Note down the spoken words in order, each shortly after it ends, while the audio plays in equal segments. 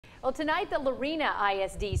Well, tonight the Lorena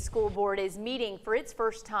ISD School Board is meeting for its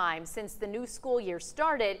first time since the new school year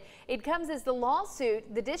started. It comes as the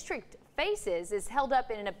lawsuit the district faces is held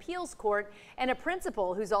up in an appeals court, and a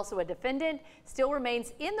principal who's also a defendant still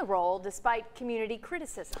remains in the role despite community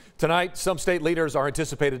criticism. Tonight, some state leaders are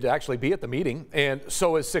anticipated to actually be at the meeting, and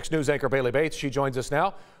so is 6 News anchor Bailey Bates. She joins us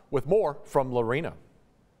now with more from Lorena.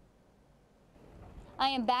 I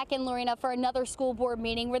am back in Lorena for another school board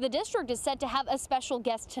meeting where the district is set to have a special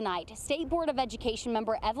guest tonight. State Board of Education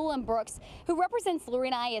member Evelyn Brooks, who represents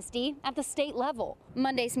Lorena ISD at the state level.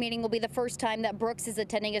 Monday's meeting will be the first time that Brooks is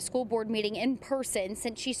attending a school board meeting in person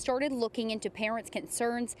since she started looking into parents'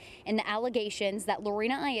 concerns and the allegations that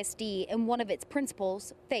Lorena ISD and one of its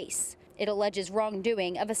principals face. It alleges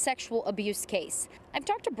wrongdoing of a sexual abuse case. I've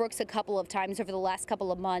talked to Brooks a couple of times over the last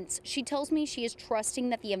couple of months. She tells me she is trusting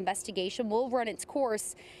that the investigation will run its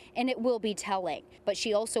course and it will be telling. But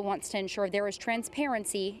she also wants to ensure there is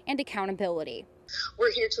transparency and accountability.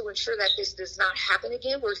 We're here to ensure that this does not happen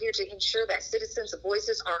again. We're here to ensure that citizens'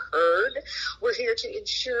 voices are heard. We're here to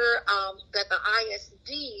ensure that the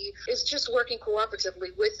ISD is just working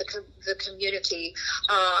cooperatively with the community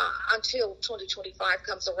until 2025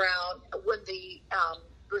 comes around, when the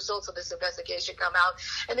results of this investigation come out,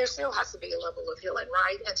 and there still has to be a level of healing,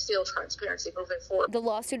 right, and still transparency moving forward. The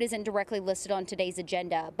lawsuit isn't directly listed on today's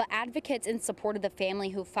agenda, but advocates in support of the family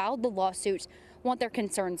who filed the lawsuit want their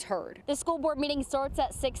concerns heard. The school board meeting starts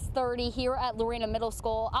at 6:30 here at Lorena Middle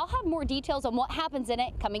School. I'll have more details on what happens in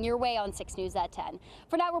it coming your way on 6 News at 10.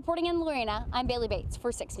 For now, reporting in Lorena, I'm Bailey Bates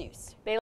for 6 News.